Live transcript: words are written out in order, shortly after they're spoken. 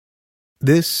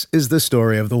This is the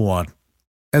story of the one.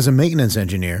 As a maintenance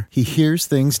engineer, he hears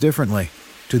things differently.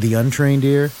 To the untrained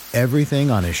ear,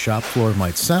 everything on his shop floor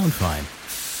might sound fine,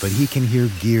 but he can hear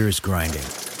gears grinding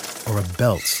or a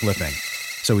belt slipping.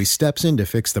 So he steps in to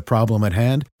fix the problem at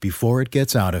hand before it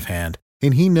gets out of hand.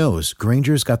 And he knows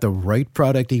Grainger's got the right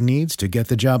product he needs to get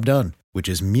the job done, which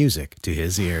is music to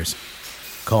his ears.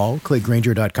 Call, click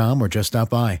Grainger.com, or just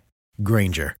stop by.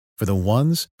 Grainger, for the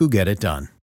ones who get it done.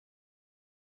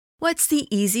 What's the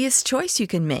easiest choice you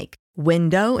can make?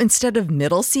 Window instead of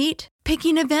middle seat?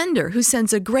 Picking a vendor who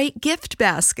sends a great gift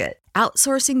basket?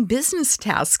 Outsourcing business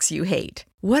tasks you hate?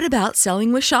 What about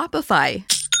selling with Shopify?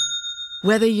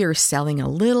 Whether you're selling a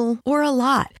little or a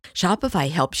lot,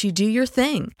 Shopify helps you do your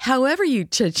thing, however you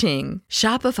cha-ching.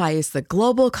 Shopify is the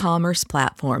global commerce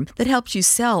platform that helps you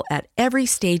sell at every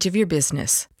stage of your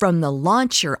business. From the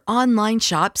launch your online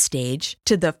shop stage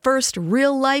to the first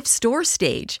real-life store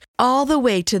stage, all the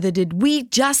way to the did we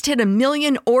just hit 1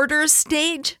 million orders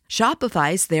stage.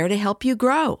 Shopify's there to help you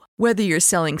grow. Whether you're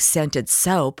selling scented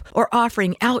soap or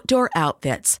offering outdoor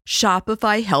outfits,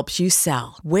 Shopify helps you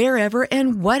sell. Wherever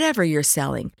and whatever you're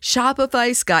selling,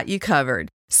 Shopify's got you covered.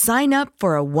 Sign up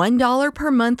for a $1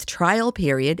 per month trial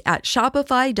period at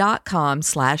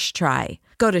shopify.com/try.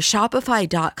 Go to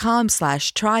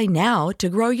shopify.com/try now to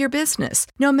grow your business,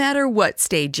 no matter what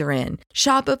stage you're in.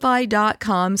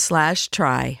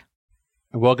 Shopify.com/try.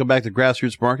 And welcome back to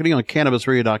Grassroots Marketing on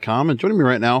CannabisRadio.com. And joining me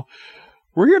right now,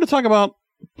 we're here to talk about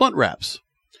blunt wraps.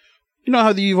 You know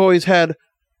how you've always had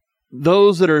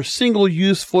those that are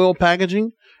single-use foil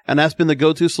packaging, and that's been the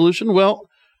go-to solution? Well,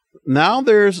 now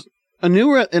there's a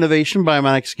new innovation by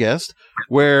my next guest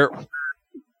where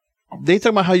they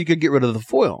talk about how you could get rid of the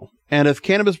foil. And if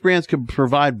cannabis brands could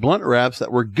provide blunt wraps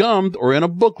that were gummed or in a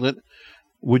booklet,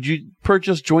 would you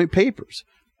purchase joint papers?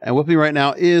 And with me right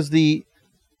now is the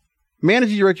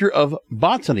Managing Director of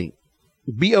Botany,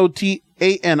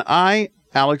 Botani,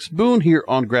 Alex Boone, here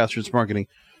on Grassroots Marketing.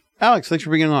 Alex, thanks for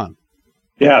bringing on.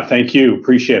 Yeah, thank you.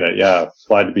 Appreciate it. Yeah,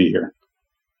 glad to be here.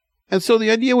 And so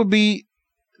the idea would be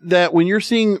that when you're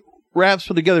seeing wraps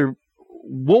put together,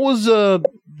 what was the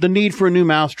need for a new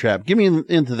mousetrap? Give me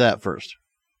into that first.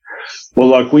 Well,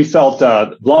 look, we felt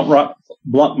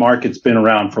blunt market's been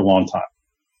around for a long time.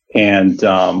 And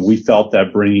we felt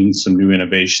that bringing some new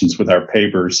innovations with our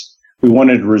papers, we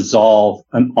wanted to resolve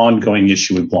an ongoing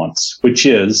issue with blunts, which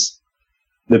is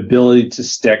the ability to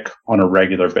stick on a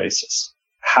regular basis.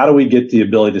 How do we get the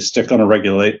ability to stick on a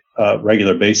regular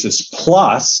basis,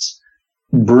 plus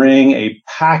bring a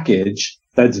package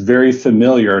that's very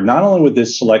familiar, not only with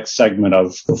this select segment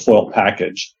of the foil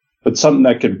package, but something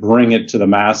that could bring it to the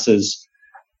masses,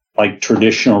 like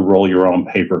traditional roll your own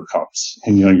paper cups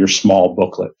and, your small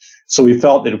booklet. So we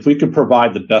felt that if we could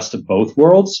provide the best of both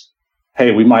worlds,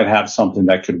 hey, we might have something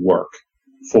that could work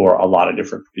for a lot of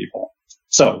different people.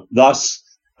 So thus,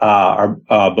 our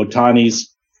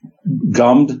Botani's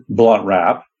gummed blunt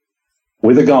wrap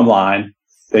with a gum line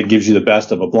that gives you the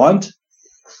best of a blunt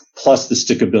plus the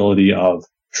stickability of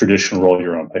traditional roll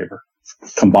your own paper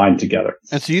combined together.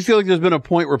 And so you feel like there's been a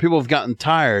point where people have gotten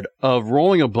tired of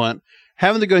rolling a blunt,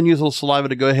 having to go and use a little saliva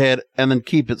to go ahead and then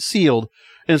keep it sealed.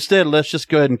 Instead, let's just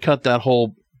go ahead and cut that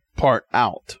whole part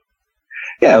out.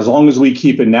 Yeah, as long as we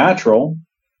keep it natural,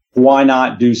 why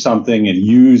not do something and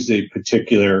use a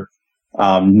particular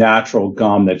natural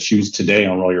gum that's used today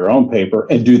on roll your own paper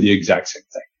and do the exact same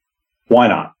thing? Why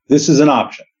not? This is an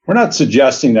option. We're not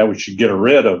suggesting that we should get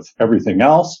rid of everything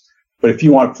else, but if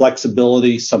you want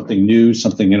flexibility, something new,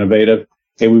 something innovative,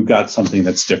 hey, we've got something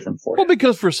that's different for you. Well,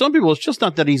 because for some people, it's just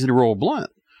not that easy to roll a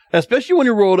blunt, especially when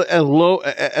you roll it as low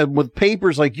with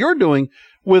papers like you're doing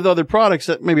with other products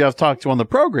that maybe I've talked to on the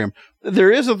program.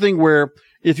 There is a thing where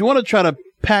if you want to try to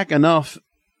pack enough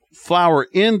flour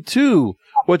into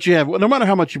what you have, no matter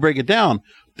how much you break it down,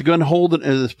 to go and hold it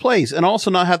in its place and also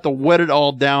not have to wet it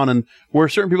all down, and where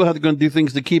certain people have to go and do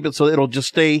things to keep it so it'll just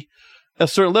stay a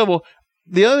certain level.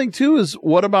 The other thing too is,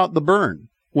 what about the burn?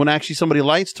 When actually somebody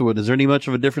lights to it, is there any much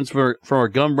of a difference from a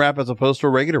gum wrap as opposed to a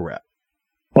regular wrap?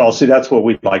 Well, see, that's what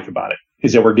we like about it,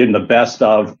 is that we're getting the best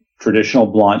of traditional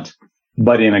blunt,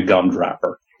 but in a gummed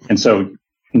wrapper. And so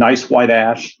nice white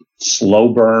ash,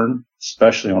 slow burn,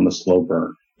 especially on the slow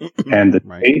burn. And the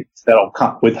Right. taste that'll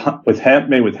with hemp,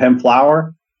 made with hemp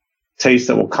flour, taste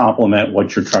that will complement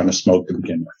what you're trying to smoke to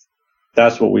begin with.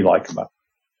 That's what we like about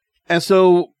it. And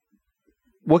so,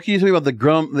 what can you tell me about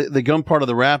the gum part of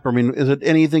the wrapper? I mean, is it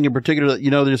anything in particular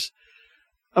that, there's,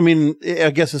 I mean,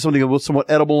 I guess it's something that was somewhat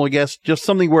edible, I guess, just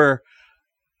something where,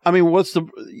 I mean, what's the,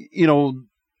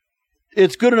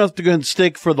 it's good enough to go and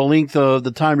stick for the length of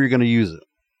the time you're going to use it.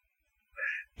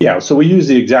 Yeah, so we use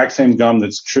the exact same gum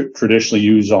that's traditionally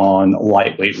used on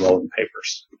lightweight rolling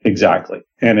papers. Exactly.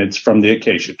 And it's from the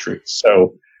acacia tree.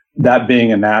 So that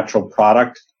being a natural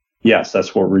product, yes,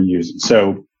 that's what we're using.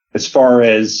 So as far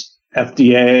as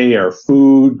FDA or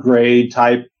food grade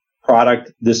type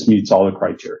product, this meets all the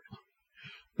criteria.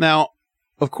 Now,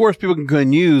 of course, people can go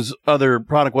and use other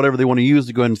product, whatever they want to use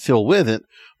to go ahead and fill with it.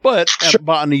 But at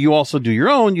Botany, you also do your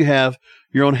own. You have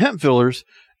your own hemp fillers,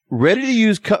 ready to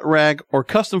use cut rag or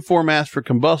custom formats for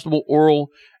combustible,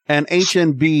 oral, and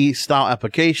HNB style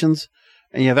applications.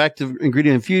 And you have active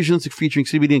ingredient infusions featuring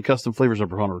CBD and custom flavors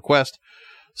upon request.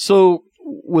 So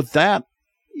with that,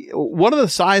 what are the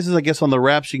sizes, I guess, on the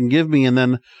wraps you can give me? And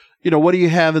then, what do you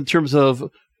have in terms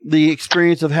of the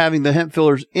experience of having the hemp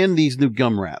fillers in these new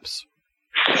gum wraps?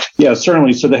 Yeah,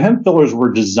 certainly. So the hemp fillers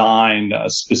were designed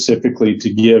specifically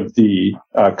to give the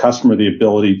customer the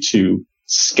ability to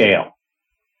scale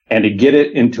and to get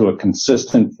it into a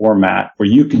consistent format where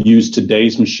you could use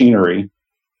today's machinery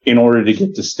in order to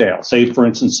get to scale. Say, for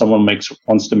instance, someone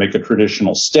wants to make a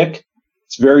traditional stick.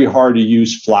 It's very hard to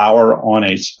use flour on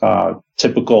a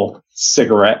typical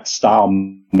cigarette style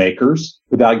makers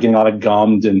without getting a lot of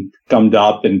gummed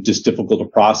up and just difficult to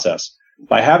process.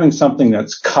 By having something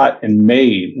that's cut and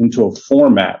made into a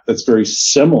format that's very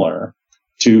similar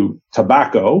to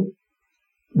tobacco,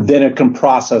 then it can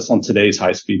process on today's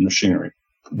high-speed machinery.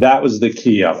 That was the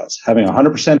key of us, having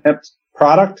 100% hemp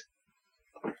product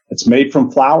that's made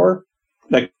from flour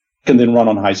that can then run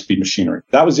on high-speed machinery.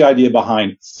 That was the idea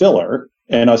behind filler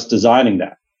and us designing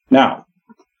that. Now,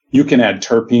 you can add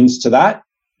terpenes to that.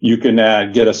 You can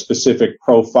get a specific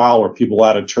profile where people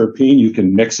add a terpene. You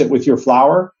can mix it with your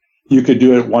flour. You could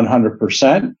do it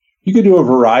 100%. You could do a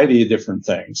variety of different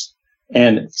things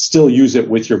and still use it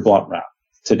with your blunt wrap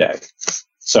today.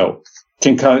 So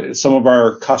some of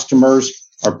our customers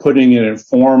are putting it in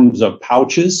forms of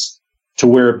pouches to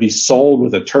where it be sold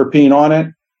with a terpene on it.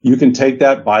 You can take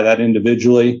that, buy that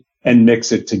individually, and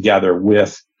mix it together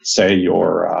with, say,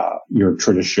 your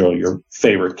traditional, your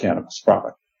favorite cannabis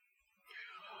product.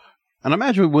 And I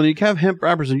imagine when you have hemp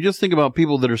wrappers, and you just think about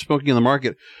people that are smoking in the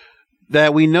market,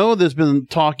 that we know there's been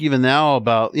talk even now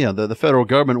about, the federal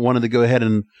government wanted to go ahead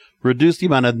and reduce the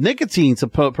amount of nicotine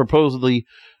supposedly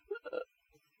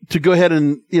to go ahead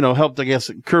and, help, I guess,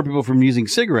 curb people from using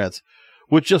cigarettes,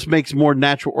 which just makes more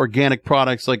natural organic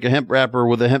products like a hemp wrapper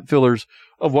with the hemp fillers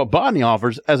of what Botany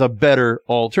offers as a better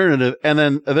alternative. And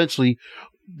then eventually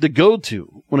the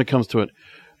go-to when it comes to it.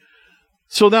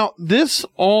 So now this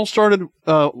all started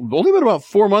only been about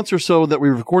 4 months or so that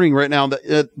we're recording right now.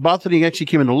 That Botany actually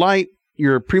came into light.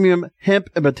 Your premium hemp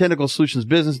and botanical solutions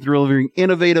business delivering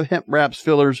innovative hemp wraps,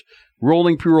 fillers,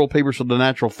 rolling pre-roll papers for the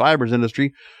natural fibers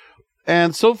industry.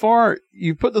 And so far,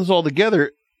 you put this all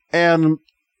together and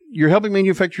you're helping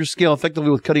manufacturers scale effectively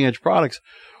with cutting edge products.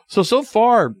 So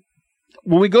far,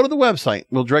 when we go to the website,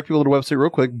 we'll direct people to the website real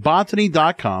quick,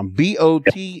 botany.com, BOTANI.com.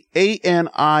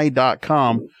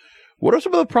 What are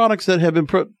some of the products that have been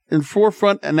put in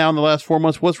forefront and now in the last 4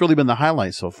 months? What's really been the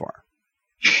highlight so far?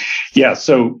 Yeah.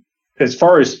 So as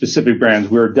far as specific brands,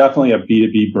 we're definitely a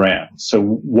B2B brand. So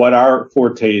what our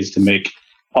forte is to make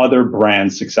other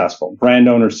brands successful, brand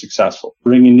owners successful,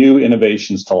 bringing new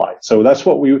innovations to light. So that's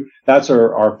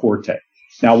our forte.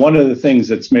 Now, one of the things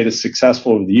that's made us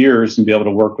successful over the years and be able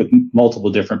to work with multiple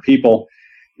different people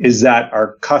is that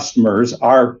our customers,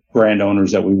 our brand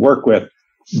owners that we work with,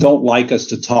 don't like us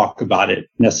to talk about it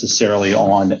necessarily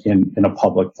in a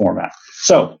public format.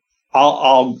 So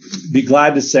I'll be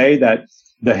glad to say that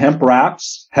the hemp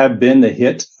wraps have been the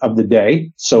hit of the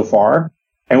day so far,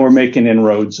 and we're making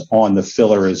inroads on the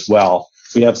filler as well.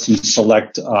 We have some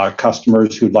select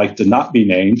customers who'd like to not be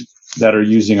named that are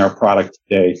using our product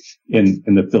today in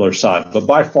the filler side. But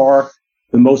by far,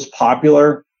 the most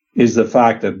popular is the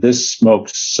fact that this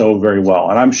smokes so very well.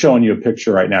 And I'm showing you a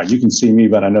picture right now. You can see me,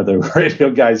 but I know the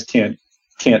radio guys can't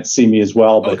see me as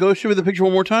well. But go show me the picture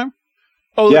one more time.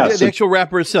 Oh, yeah, the actual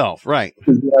wrapper itself, right.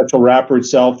 The actual wrapper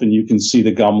itself, and you can see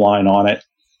the gum line on it.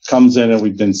 Comes in, and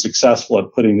we've been successful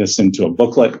at putting this into a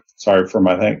booklet. Sorry for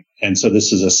my thing. And so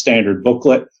this is a standard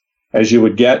booklet, as you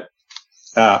would get.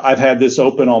 I've had this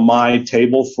open on my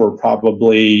table for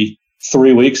probably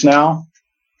 3 weeks now.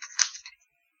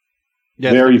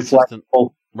 Yeah, very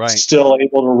flexible, right. Still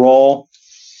able to roll.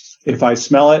 If I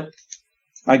smell it,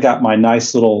 I got my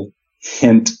nice little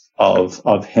hint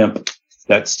of hemp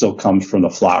that still comes from the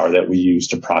flour that we use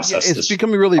to process this. It's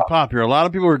becoming really popular. A lot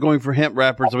of people are going for hemp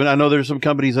wrappers. I mean, I know there's some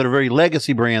companies that are very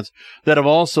legacy brands that have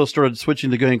also started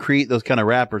switching to go and create those kind of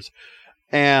wrappers.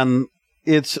 And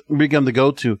it's become the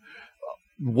go-to.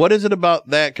 What is it about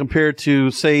that compared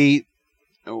to, say,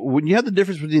 when you have the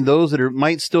difference between those that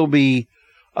might still be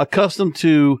accustomed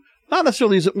to, not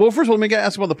necessarily, well, first of all, let me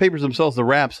ask about the papers themselves, the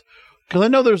wraps. Because I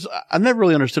know I've never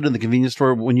really understood in the convenience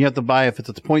store when you have to buy if it's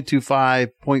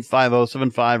 0.25, 0.50,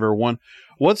 0.75, or 1.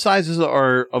 What sizes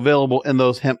are available in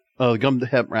those gummed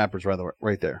hemp wrappers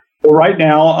right there? Well, right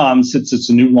now, since it's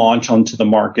a new launch onto the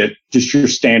market, just your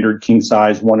standard king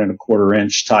size 1.25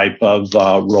 inch type of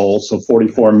roll, so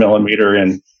 44 millimeter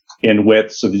in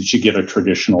width, so that you get a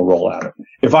traditional roll out of it.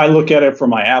 If I look at it for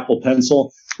my Apple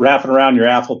Pencil, wrapping around your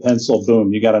Apple Pencil,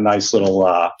 boom, you got a nice little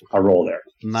a roll there.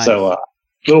 Nice. So,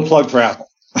 little plug for Apple.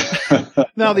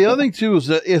 Now, the other thing, too,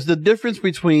 is the difference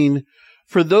between,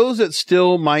 for those that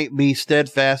still might be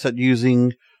steadfast at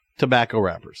using tobacco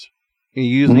wrappers,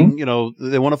 using,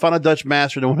 they want to find a Dutch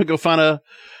Master, they want to go find a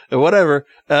whatever,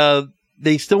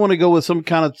 they still want to go with some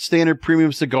kind of standard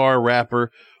premium cigar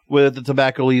wrapper with the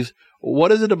tobacco leaves.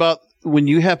 What is it about when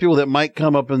you have people that might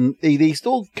come up and they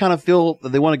still kind of feel that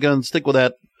they want to go and stick with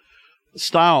that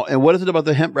style? And what is it about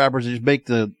the hemp wrappers that just make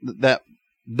the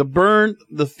burn,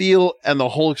 the feel, and the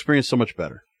whole experience so much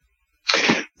better?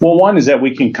 Well, one is that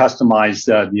we can customize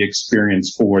the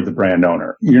experience for the brand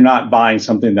owner. You're not buying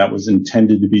something that was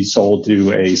intended to be sold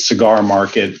to a cigar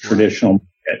market, traditional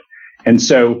market. And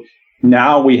so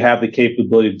now we have the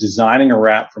capability of designing a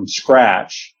wrap from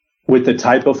scratch with the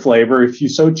type of flavor, if you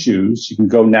so choose. You can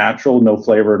go natural, no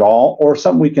flavor at all, or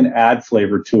something we can add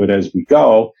flavor to it as we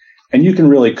go. And you can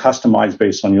really customize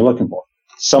based on what you're looking for.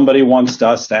 Somebody wants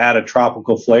us to add a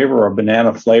tropical flavor or a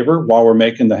banana flavor while we're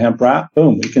making the hemp wrap.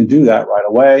 Boom, we can do that right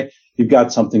away. You've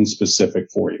got something specific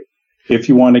for you. If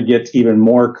you want to get even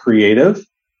more creative,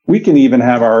 we can even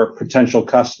have our potential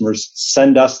customers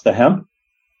send us the hemp.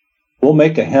 We'll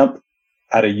make a hemp wrap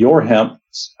out of your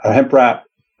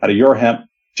hemp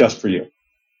just for you.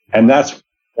 And that's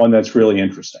one that's really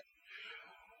interesting.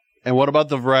 And what about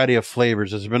the variety of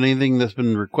flavors? Has there been anything that's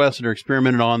been requested or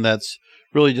experimented on that's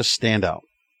really just stand out?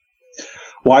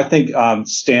 Well, I think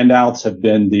standouts have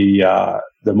been the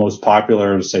most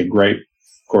popular, say grape.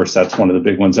 Of course, that's one of the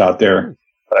big ones out there.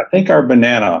 But I think our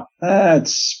banana,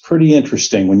 that's pretty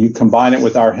interesting. When you combine it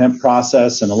with our hemp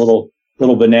process and a little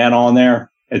banana on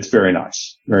there, it's very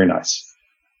nice. Very nice.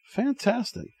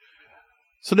 Fantastic.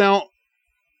 So now,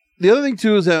 the other thing,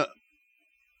 too, is that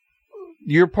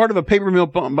you're part of a paper mill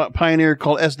pioneer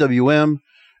called SWM.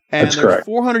 And that's there's correct.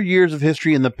 400 years of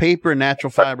history in the paper and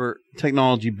natural fiber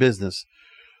technology business.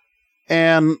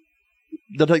 And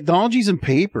the technologies in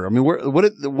paper, I mean,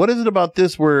 what is it about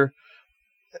this where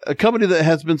a company that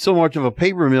has been so much of a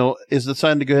paper mill is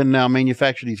deciding to go ahead and now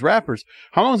manufacture these wrappers?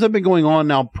 How long has that been going on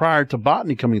now prior to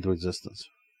Botany coming into existence?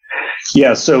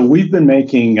 Yeah, so we've been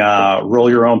making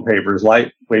roll-your-own papers,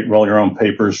 lightweight roll-your-own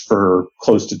papers for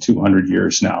close to 200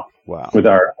 years now. Wow. With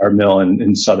our mill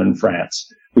in southern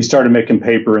France. We started making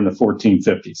paper in the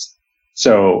 1450s,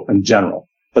 so in general.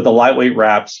 But the lightweight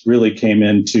wraps really came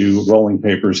into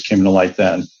light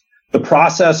then. The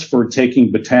process for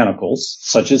taking botanicals,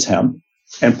 such as hemp,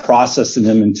 and processing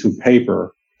them into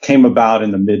paper came about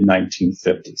in the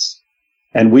mid-1950s.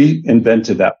 And we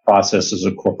invented that process as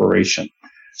a corporation.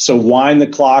 So wind the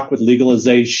clock with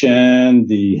legalization,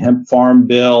 the Hemp Farm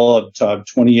Bill of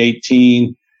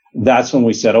 2018, that's when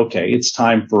we said, okay, it's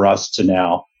time for us to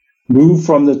now move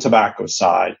from the tobacco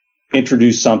side,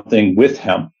 introduce something with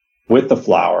hemp, with the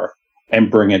flower, and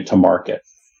bring it to market.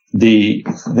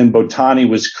 Then Botany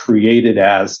was created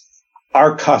as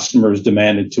our customers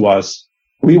demanded to us,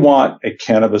 we want a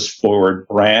cannabis forward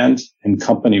brand and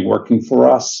company working for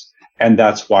us. And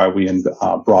that's why we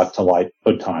brought to light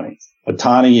Botany.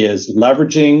 Botany is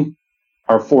leveraging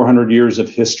our 400 years of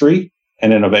history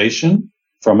and innovation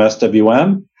from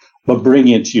SWM, but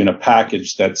bringing it to you in a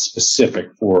package that's specific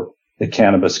for the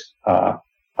cannabis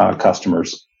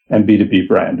customers and B2B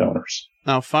brand owners.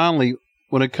 Now, finally,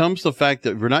 when it comes to the fact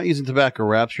that if you're not using tobacco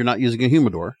wraps, you're not using a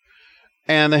humidor,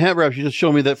 and the hemp wraps, you just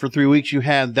showed me that for 3 weeks you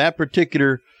had that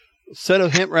particular set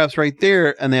of hemp wraps right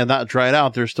there, and they have not dried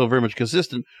out. They're still very much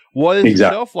consistent. What is the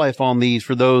shelf life on these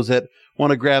for those that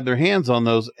want to grab their hands on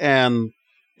those? And,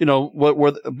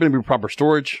 what maybe proper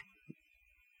storage?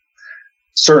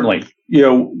 Certainly.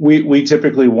 We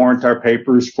typically warrant our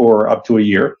papers for up to a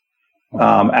year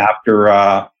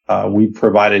after we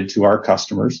provided to our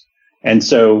customers. And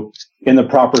so in the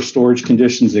proper storage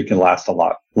conditions, it can last a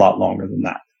lot longer than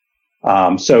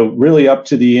that. So really up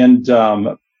to the end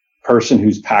person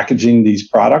who's packaging these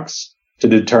products to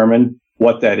determine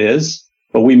what that is.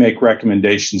 But we make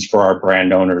recommendations for our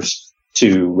brand owners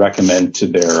to recommend to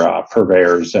their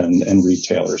purveyors and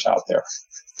retailers out there.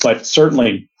 But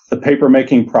certainly the paper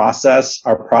making process,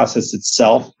 our process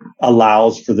itself,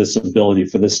 allows for this ability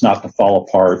for this not to fall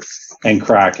apart and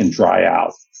crack and dry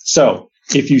out. So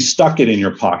if you stuck it in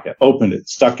your pocket, opened it,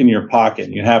 stuck in your pocket,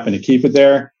 and you happen to keep it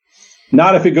there,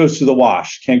 not if it goes through the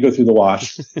wash, can't go through the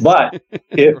wash, but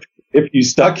if you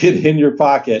stuck it in your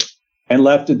pocket and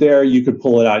left it there, you could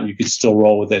pull it out, you could still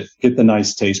roll with it, get the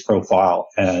nice taste profile.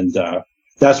 And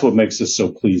that's what makes us so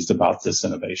pleased about this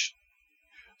innovation.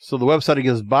 So the website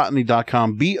again is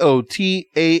botany.com,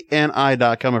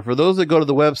 BOTANI.com. And for those that go to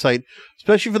the website,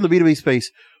 especially from the B2B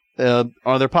space,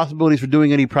 are there possibilities for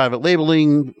doing any private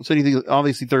labeling? So anything,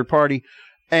 obviously third party.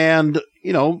 And,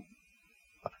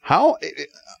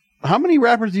 how many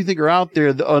wrappers do you think are out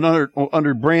there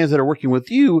under brands that are working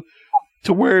with you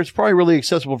to where it's probably really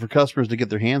accessible for customers to get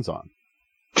their hands on?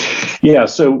 Yeah,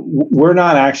 so we're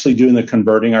not actually doing the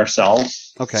converting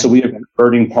ourselves. Okay. So we have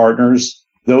converting partners.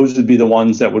 Those would be the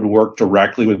ones that would work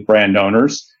directly with brand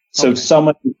owners. So if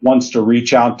someone wants to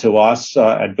reach out to us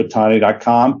at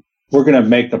botany.com, we're going to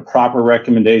make the proper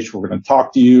recommendation. We're going to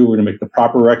talk to you. We're going to make the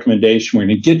proper recommendation. We're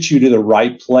going to get you to the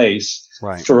right place.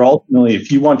 Right. So ultimately,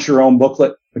 if you want your own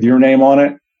booklet with your name on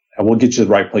it, we'll get you to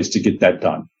the right place to get that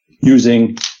done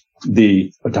using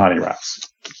the Botany wraps.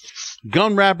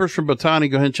 Gum wrappers from Botany.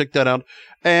 Go ahead and check that out.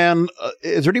 And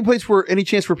is there any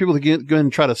chance for people to go ahead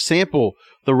and try to sample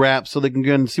the wrap so they can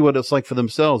go and see what it's like for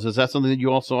themselves? Is that something that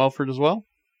you also offered as well?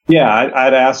 Yeah,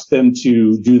 I'd ask them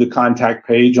to do the contact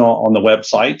page on the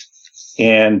website,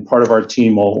 and part of our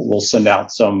team will send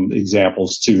out some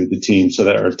examples to the team to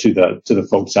the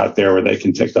folks out there where they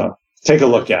can take a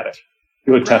look at it.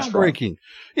 Do a test run. Groundbreaking.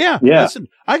 Yeah. Listen,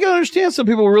 I can understand some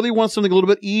people really want something a little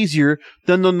bit easier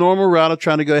than the normal route of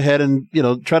trying to go ahead and,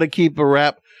 try to keep a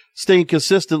wrap staying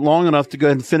consistent long enough to go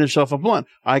ahead and finish off a blunt.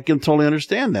 I can totally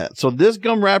understand that. So this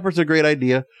gum wrapper is a great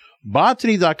idea.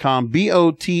 Botany.com,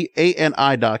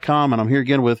 BOTANI.com. And I'm here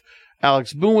again with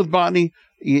Alex Boone with Botany.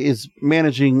 He is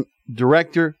managing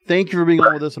director. Thank you for being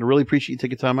on with us, and I really appreciate you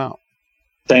taking time out.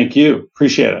 Thank you.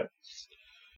 Appreciate it.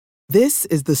 This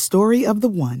is the story of the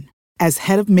one. As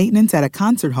head of maintenance at a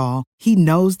concert hall, he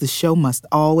knows the show must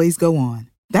always go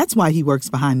on. That's why he works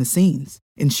behind the scenes,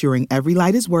 ensuring every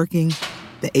light is working,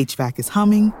 the HVAC is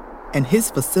humming, and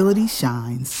his facility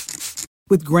shines.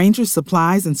 With Grainger's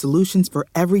supplies and solutions for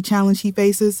every challenge he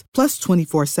faces, plus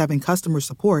 24/7 customer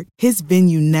support, his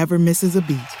venue never misses a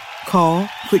beat. Call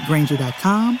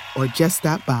quickgrainger.com or just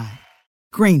stop by.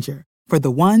 Grainger, for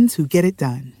the ones who get it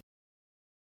done.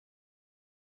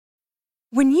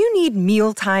 When you need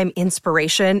mealtime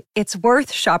inspiration, it's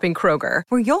worth shopping Kroger,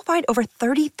 where you'll find over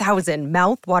 30,000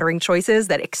 mouth-watering choices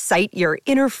that excite your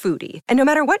inner foodie. And no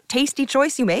matter what tasty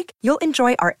choice you make, you'll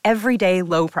enjoy our everyday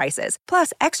low prices,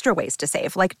 plus extra ways to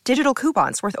save, like digital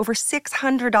coupons worth over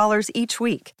 $600 each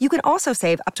week. You can also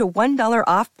save up to $1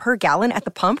 off per gallon at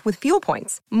the pump with fuel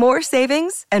points. More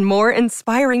savings and more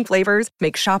inspiring flavors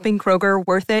make shopping Kroger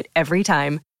worth it every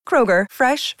time. Kroger,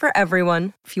 fresh for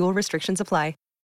everyone. Fuel restrictions apply.